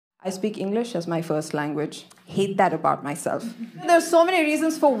I speak English as my first language. Hate that about myself. There's so many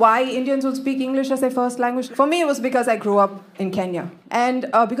reasons for why Indians would speak English as their first language. For me, it was because I grew up in Kenya. And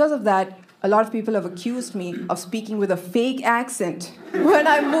because of that, a lot of people have accused me of speaking with a fake accent. When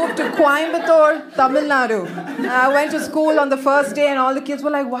I moved to Coimbatore, Tamil Nadu, I went to school on the first day and all the kids were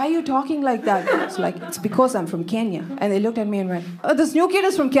like, "Why are you talking like that?" It's like, "It's because I'm from Kenya." And they looked at me and went, "Oh, this new kid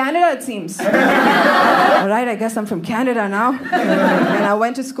is from Canada, it seems." All right, I guess I'm from Canada now. And I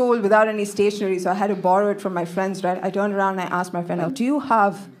went to school without any stationery, so I had to borrow it from my friends, right? I turned around and I asked my friend, "Do you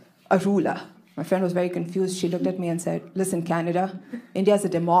have a ruler?" My friend was very confused. She looked at me and said, "Listen, Canada, India is a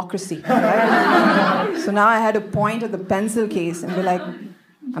democracy." Right? So now I had to point at the pencil case and be like,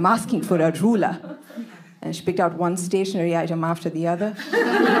 "I'm asking for a ruler." And she picked out one stationery item after the other.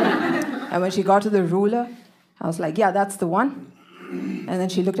 And when she got to the ruler, I was like, "Yeah, that's the one." And then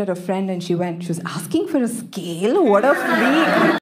she looked at her friend and she was asking for a scale? What a freak.